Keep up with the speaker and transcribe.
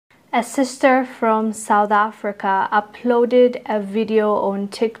A sister from South Africa uploaded a video on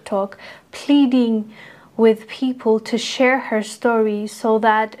TikTok pleading with people to share her story so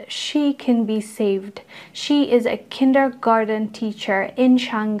that she can be saved. She is a kindergarten teacher in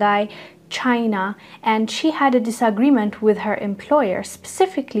Shanghai, China, and she had a disagreement with her employer,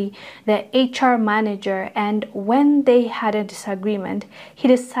 specifically the HR manager, and when they had a disagreement, he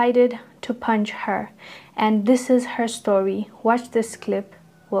decided to punch her. And this is her story. Watch this clip.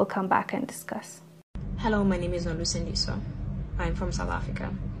 We'll come back and discuss. Hello, my name is Nolusendiso. I'm from South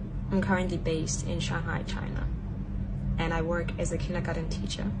Africa. I'm currently based in Shanghai, China, and I work as a kindergarten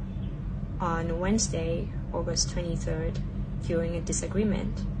teacher. On Wednesday, August 23rd, during a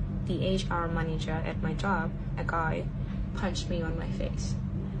disagreement, the HR manager at my job, a guy, punched me on my face.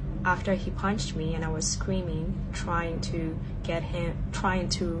 After he punched me and I was screaming, trying to get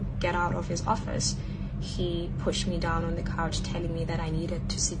out of his office, he pushed me down on the couch, telling me that I needed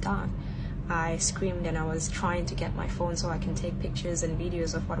to sit down. I screamed and I was trying to get my phone so I can take pictures and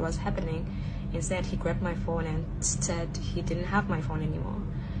videos of what was happening. Instead, he grabbed my phone and said he didn't have my phone anymore.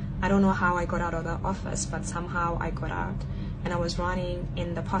 I don't know how I got out of the office, but somehow I got out, and I was running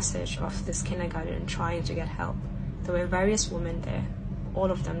in the passage of this kindergarten trying to get help. There were various women there. All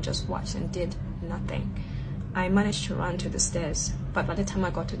of them just watched and did nothing. I managed to run to the stairs, but by the time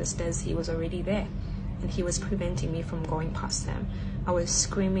I got to the stairs, he was already there, and he was preventing me from going past him. I was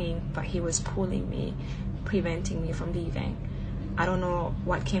screaming, but he was pulling me, preventing me from leaving. I don't know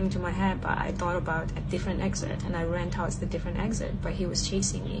what came into my head, but I thought about a different exit, and I ran towards the different exit, but he was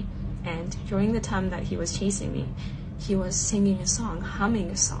chasing me. And during the time that he was chasing me, he was singing a song,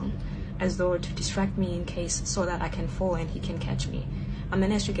 humming a song, as though to distract me in case so that I can fall and he can catch me. I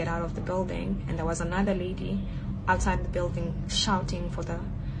managed to get out of the building, and there was another lady outside the building shouting for the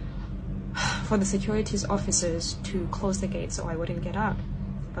securities officers to close the gate so I wouldn't get out.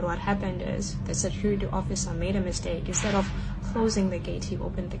 But what happened is the security officer made a mistake. Instead of closing the gate, he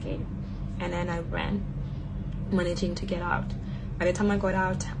opened the gate, and then I ran, managing to get out. By the time I got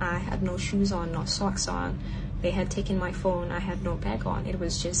out, I had no shoes on, no socks on. They had taken my phone. I had no bag on. It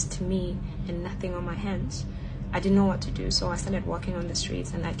was just me and nothing on my hands. I didn't know what to do, so I started walking on the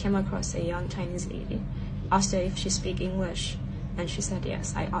streets, and I came across a young Chinese lady. Asked her if she spoke English, and she said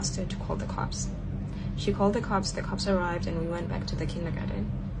yes. I asked her to call the cops. She called the cops arrived, and we went back to the kindergarten.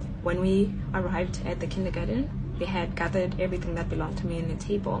 When we arrived at the kindergarten, they had gathered everything that belonged to me in the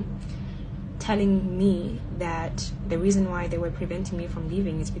table, telling me that the reason why they were preventing me from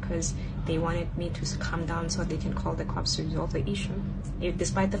leaving is because they wanted me to calm down so they can call the cops to resolve the issue,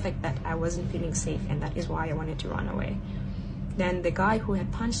 despite the fact that I wasn't feeling safe, and that is why I wanted to run away. Then the guy who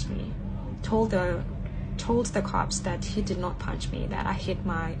had punched me told the cops that he did not punch me, that I hit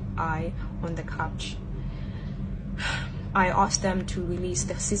my eye on the couch. I asked them to release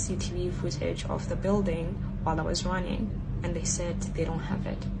the CCTV footage of the building while I was running, and they said they don't have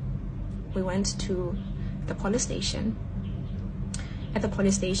it. We went to the police station. At the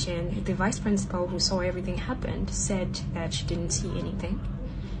police station, the vice principal who saw everything happen said that she didn't see anything,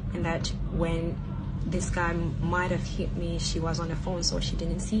 and that when this guy might have hit me, she was on the phone, so she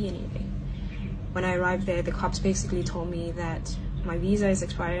didn't see anything. When I arrived there, the cops basically told me that my visa is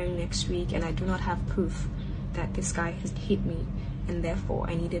expiring next week and I do not have proof that this guy has hit me, and therefore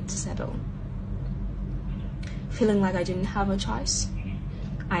I needed to settle. Feeling like I didn't have a choice,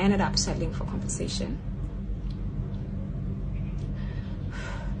 I ended up settling for compensation.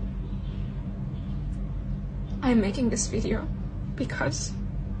 I'm making this video because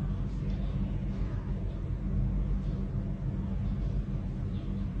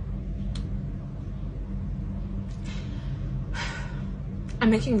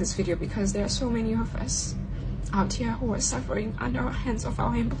there are so many of us out here who are suffering under the hands of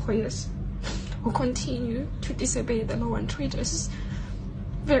our employers, who continue to disobey the law and treat us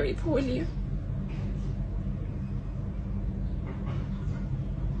very poorly.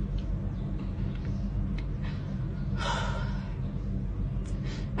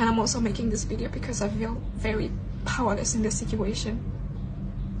 And I'm also making this video because I feel very powerless in this situation.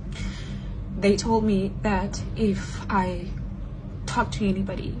 They told me that if I talk to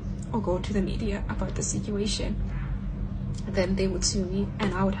anybody or go to the media about the situation, then they would sue me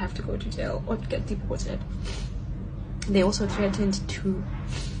and I would have to go to jail or get deported. They also threatened to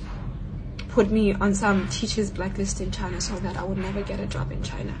put me on some teachers' blacklist in China so that I would never get a job in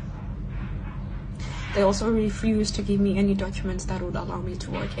China. They also refused to give me any documents that would allow me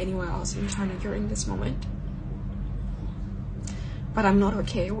to work anywhere else in China during this moment. But I'm not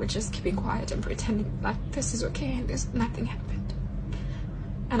okay with just keeping quiet and pretending that this is okay and nothing happened.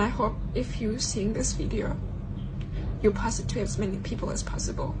 And I hope if you're seeing this video, you pass it to as many people as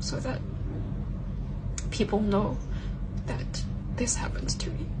possible so that people know that this happens to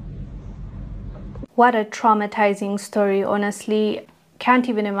me. What a traumatizing story, honestly. Can't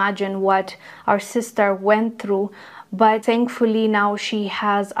even imagine what our sister went through, but thankfully now she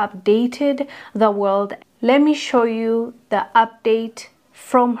has updated the world. Let me show you the update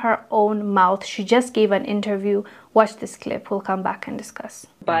from her own mouth. She just gave an interview. Watch this clip. We'll come back and discuss.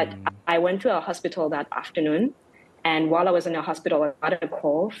 But I went to a hospital that afternoon, and while I was in a hospital, I got a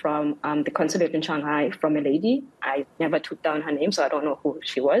call from the consulate in Shanghai from a lady. I never took down her name, so I don't know who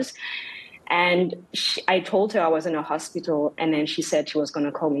she was. And I told her I was in a hospital, and then she said she was going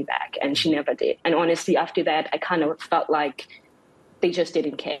to call me back, and she never did. And honestly, after that, I kind of felt like they just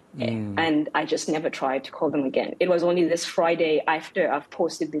didn't care. And I just never tried to call them again. It was only this Friday after I've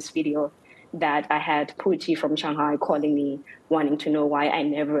posted this video that I had Puji from Shanghai calling me, wanting to know why I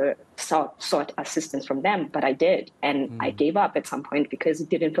never sought assistance from them. But I did. And I gave up at some point because it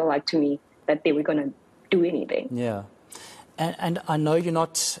didn't feel like to me that they were going to do anything. Yeah. And I know you're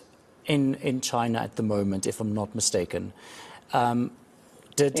not in China at the moment, if I'm not mistaken.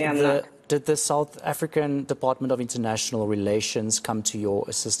 Did the South African Department of International Relations come to your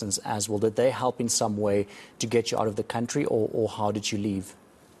assistance as well? Did they help in some way to get you out of the country, or how did you leave?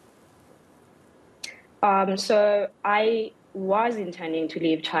 So I was intending to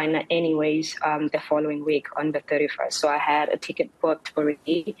leave China anyways the following week on the 31st. So I had a ticket booked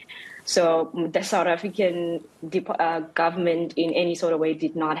already. So the South African government in any sort of way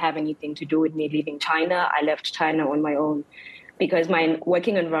did not have anything to do with me leaving China. I left China on my own because my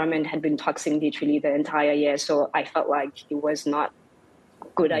working environment had been toxic literally the entire year. So I felt like it was not a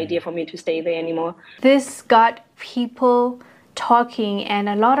good idea for me to stay there anymore. This got people talking, and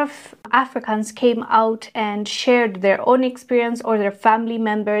a lot of Africans came out and shared their own experience or their family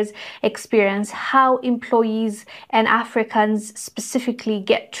members' experience, how employees and Africans specifically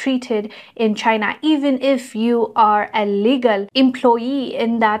get treated in China. Even if you are a legal employee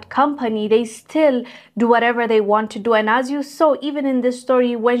in that company, they still do whatever they want to do. And as you saw, even in this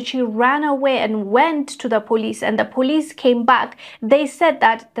story, when she ran away and went to the police and the police came back, they said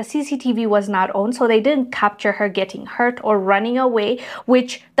that the CCTV was not on, so they didn't capture her getting hurt or running away,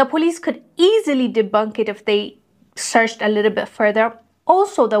 which the police could easily debunk it if they searched a little bit further.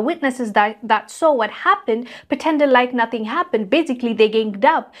 Also, the witnesses that saw what happened pretended like nothing happened. Basically, they ganged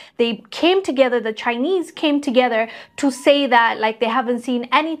up. They came together, the Chinese came together to say that like they haven't seen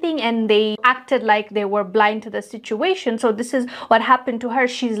anything, and they acted like they were blind to the situation. So this is what happened to her.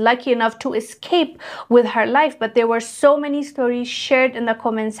 She's lucky enough to escape with her life. But there were so many stories shared in the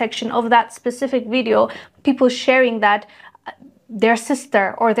comment section of that specific video, people sharing that their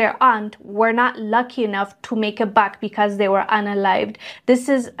sister or their aunt were not lucky enough to make it back because they were unalived. This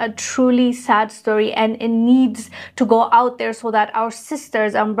is a truly sad story, and it needs to go out there so that our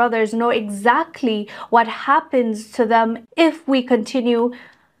sisters and brothers know exactly what happens to them if we continue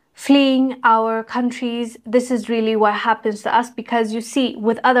fleeing our countries. This is really what happens to us, because you see,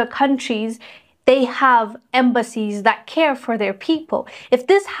 with other countries, they have embassies that care for their people. If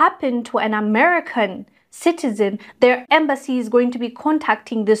this happened to an American citizen, their embassy is going to be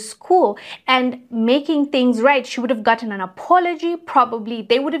contacting this school and making things right. She would have gotten an apology, probably.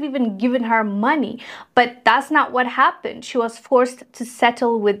 They would have even given her money. But that's not what happened. She was forced to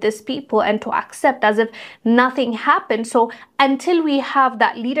settle with these people and to accept as if nothing happened. So until we have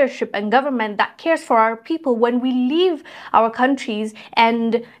that leadership and government that cares for our people, when we leave our countries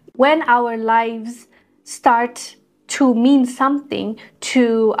and when our lives start to mean something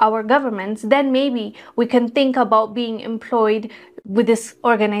to our governments, then maybe we can think about being employed with these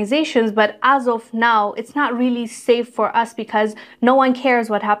organizations. But as of now, it's not really safe for us because no one cares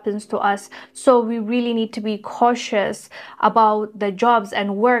what happens to us. So we really need to be cautious about the jobs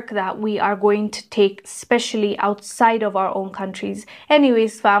and work that we are going to take, especially outside of our own countries.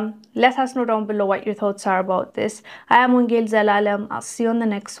 Anyways, fam, let us know down below what your thoughts are about this. I am Wangel Zalalam. I'll see you on the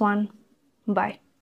next one. Bye.